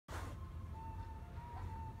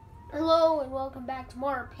Hello and welcome back to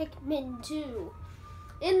more Pikmin 2.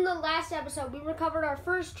 In the last episode, we recovered our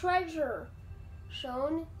first treasure,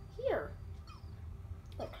 shown here,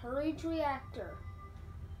 the Courage Reactor.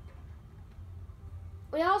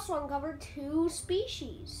 We also uncovered two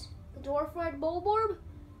species, the Dwarf Red Bulborb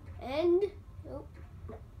and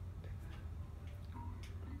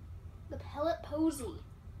the Pellet Posy.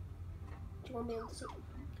 You won't be able to see.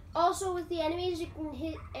 Also, with the enemies, you can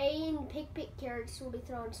hit A and pick carrots will be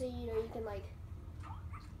thrown, so you can like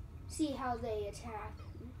see how they attack.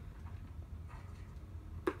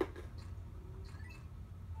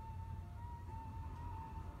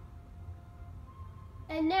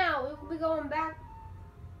 And now we will be going back.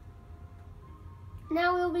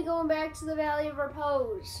 Now we'll be going back to the Valley of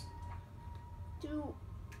Repose,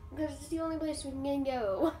 because it's the only place we can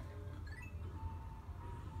go.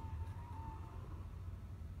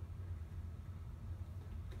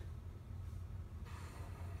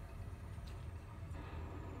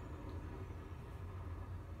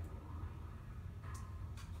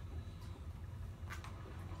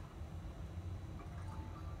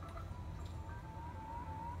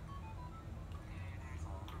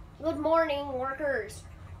 Good morning, workers.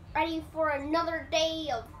 Ready for another day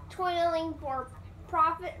of toiling for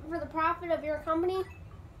the profit of your company?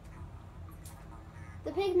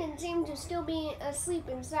 The pigmen seem to still be asleep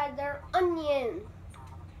inside their onion.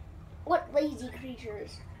 What lazy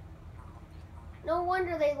creatures. No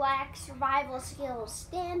wonder they lack survival skills.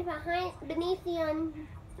 Stand beneath the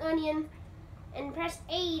onion and press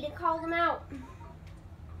A to call them out.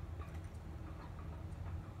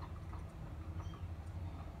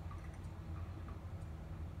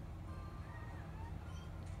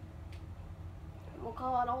 We'll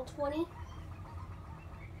call it all 20.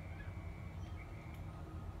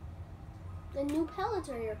 The new pellets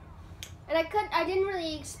are here. And I didn't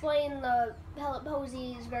really explain the pellet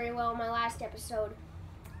posies very well in my last episode.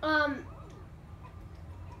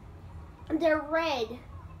 They're red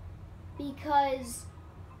because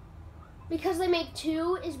they make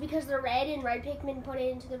two is because they're red and red Pikmin put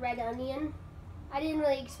it into the red onion. I didn't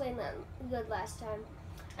really explain that good last time.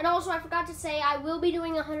 And also I forgot to say I will be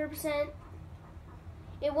doing 100%.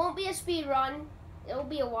 It won't be a speed run. It'll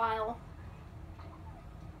be a while.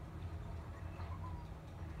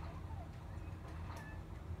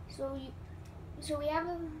 So we have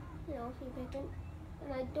a few Pikmin,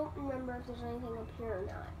 and I don't remember if there's anything up here or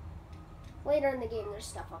not. Later in the game, there's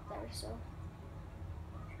stuff up there. So,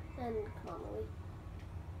 and come on, Louie.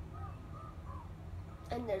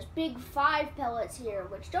 And there's big 5 pellets here,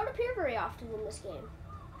 which don't appear very often in this game.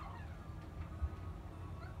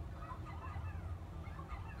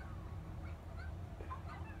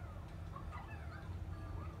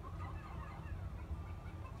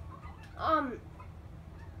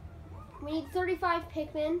 We need 35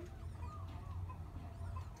 Pikmin,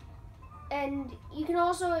 and you can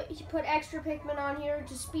also put extra Pikmin on here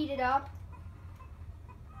to speed it up.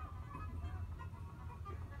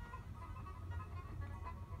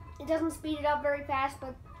 It doesn't speed it up very fast,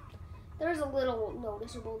 but there's a little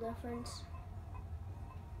noticeable difference.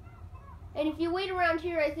 And if you wait around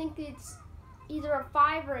here, I think it's either a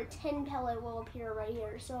 5 or a 10 pellet will appear right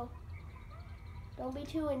here, so don't be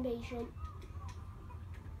too impatient.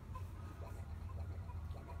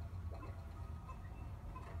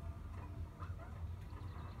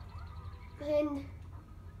 And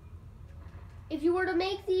if you were to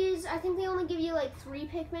make these, I think they only give you like 3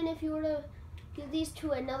 Pikmin. If you were to give these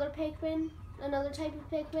to another Pikmin, another type of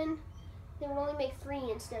Pikmin, they would only make 3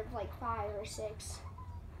 instead of like 5 or 6.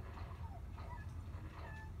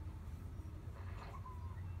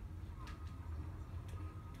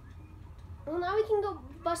 Well, now we can go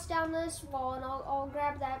bust down this wall, and I'll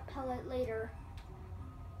grab that pellet later.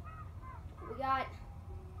 We got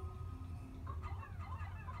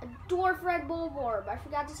a Dwarf Red Bulborb. I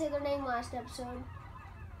forgot to say their name last episode.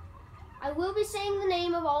 I will be saying the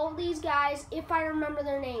name of all of these guys if I remember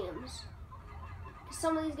their names.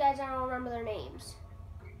 Some of these guys I don't remember their names.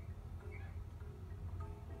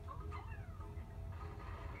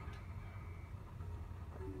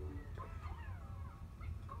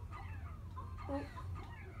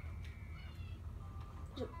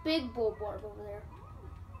 There's a big Bulborb over there.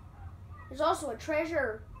 There's also a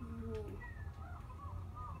treasure.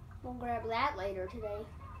 We'll grab that later today.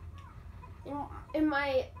 In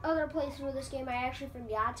my other playthrough of this game, I actually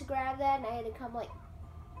forgot to grab that, and I had to come like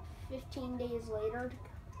 15 days later to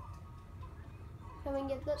come and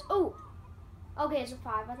get this. Oh! Okay, it's a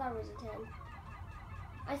 5. I thought it was a 10.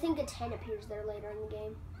 I think a 10 appears there later in the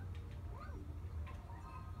game.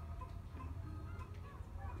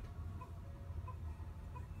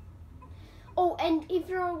 Oh, and if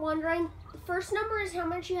you're wondering, the first number is how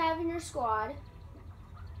much you have in your squad.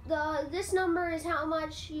 This number is how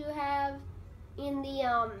much you have in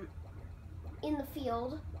the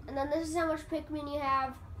field, and then this is how much Pikmin you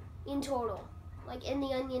have in total, like in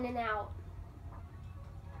the onion and out.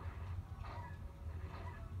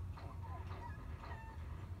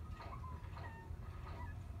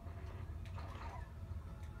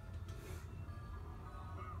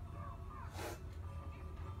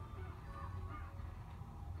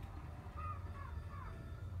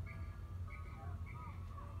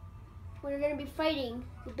 We're gonna be fighting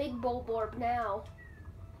the big Bulborb now.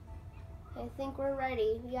 I think we're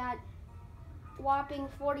ready. We got whopping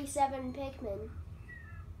 47 Pikmin.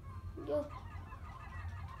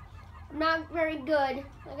 I'm not very good.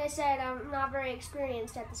 Like I said, I'm not very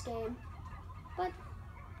experienced at this game. But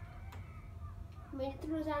made it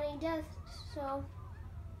through without any deaths, so.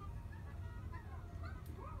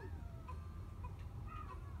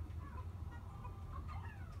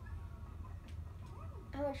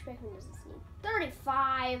 How much Pikmin does this need?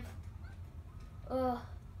 35! Ugh.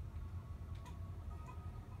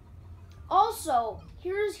 Also,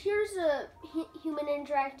 here's a human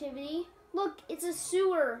interactivity. Look, it's a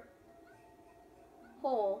sewer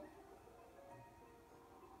hole.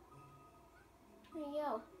 There you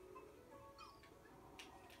go.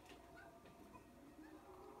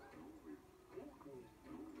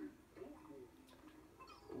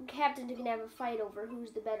 Captains can have a fight over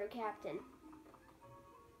who's the better captain.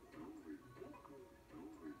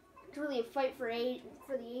 It's really a fight for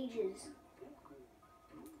the ages.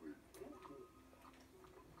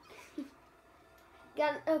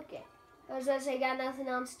 Okay. I was gonna say, got nothing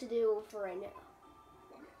else to do for right now.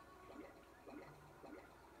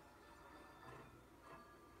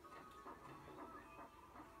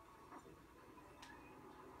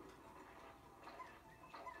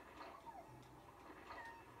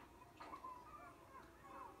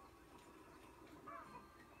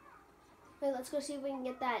 Wait, let's go see if we can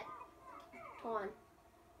get that on.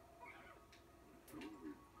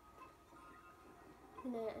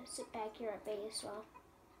 I'm gonna sit back here at base while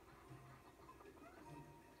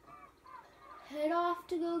head off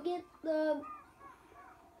to go get the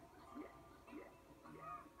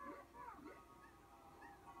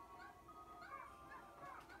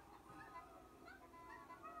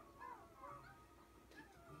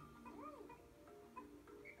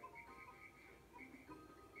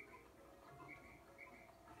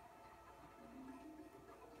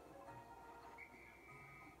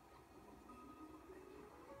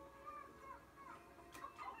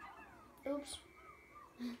oops.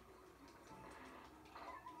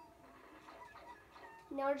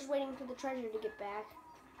 Now we're just waiting for the treasure to get back.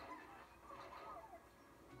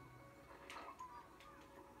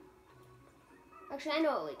 Actually, I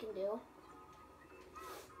know what we can do.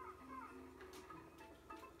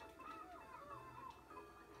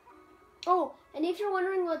 Oh, and if you're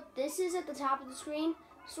wondering what this is at the top of the screen,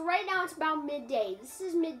 so right now it's about midday. This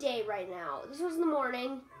is midday right now. This was the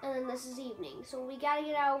morning, and then this is evening. So we gotta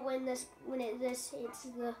get out when this hits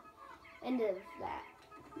the end of that.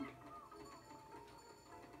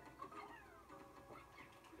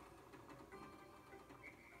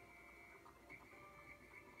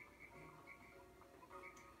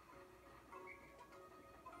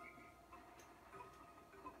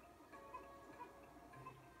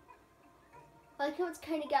 I like how it's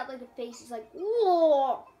kind of got like a face. It's like,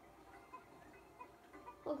 whoa!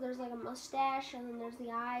 Look, there's like a mustache, and then there's the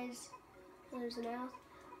eyes, and there's the mouth.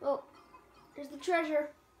 Oh, there's the treasure.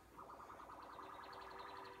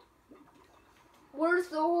 Worth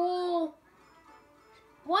the whole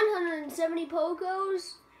 170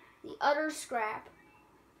 Pokos, the utter scrap.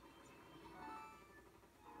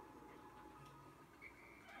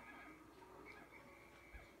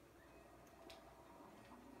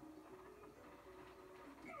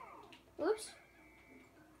 Oops.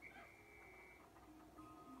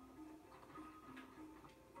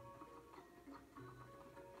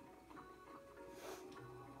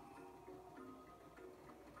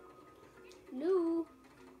 No.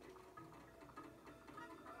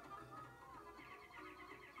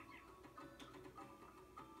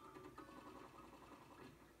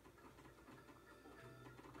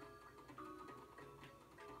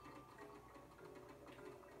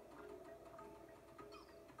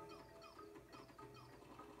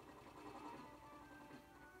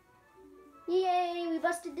 Yay, we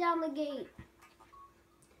busted down the gate.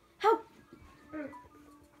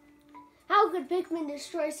 How could Pikmin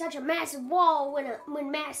destroy such a massive wall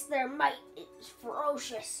when mass their might is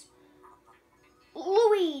ferocious?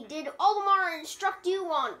 Louis, did Olimar instruct you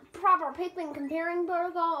on proper Pikmin comparing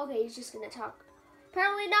protocol? Okay, he's just gonna talk.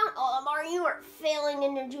 Apparently not, Olimar. You are failing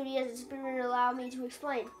in your duty as a superior. Allow me to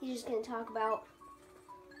explain. He's just gonna talk about,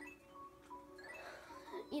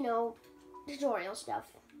 you know, tutorial stuff.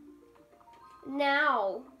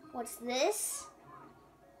 Now, what's this?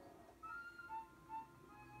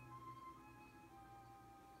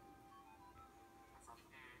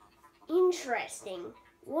 Interesting.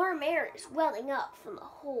 Warm air is welling up from a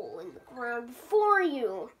hole in the ground before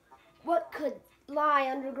you. What could lie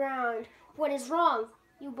underground? What is wrong?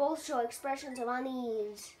 You both show expressions of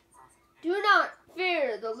unease. Do not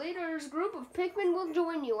fear. The leader's group of Pikmin will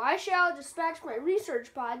join you. I shall dispatch my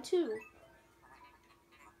research pod too.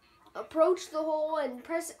 Approach the hole and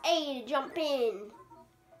press A to jump in.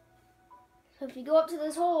 So if you go up to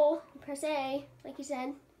this hole, press A, like you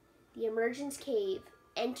said, the emergence cave.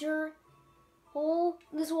 Enter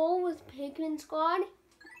this hole with Pikmin Squad.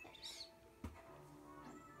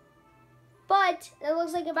 But it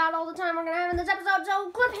looks like about all the time we're gonna have in this episode,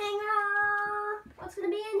 so cliffhanger! What's gonna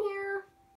be in here?